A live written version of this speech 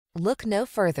Look no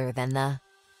further than the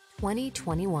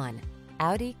 2021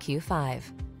 Audi Q5.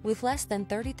 With less than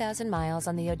 30,000 miles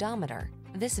on the odometer,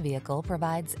 this vehicle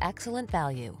provides excellent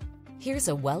value. Here's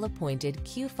a well-appointed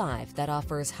Q5 that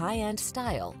offers high-end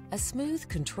style, a smooth,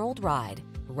 controlled ride,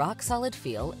 rock-solid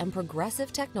feel, and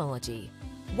progressive technology.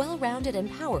 Well-rounded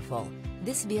and powerful,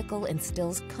 this vehicle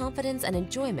instills confidence and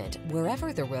enjoyment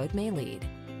wherever the road may lead.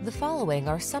 The following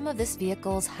are some of this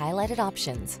vehicle's highlighted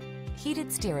options: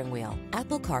 heated steering wheel,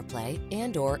 Apple CarPlay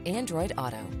and/or Android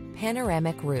Auto,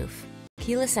 panoramic roof,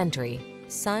 keyless entry,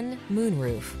 sun,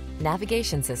 moonroof,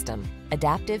 navigation system,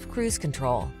 adaptive cruise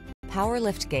control, power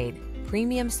liftgate,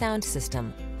 premium sound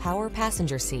system, power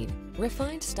passenger seat.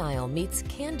 Refined style meets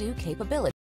can-do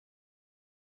capability.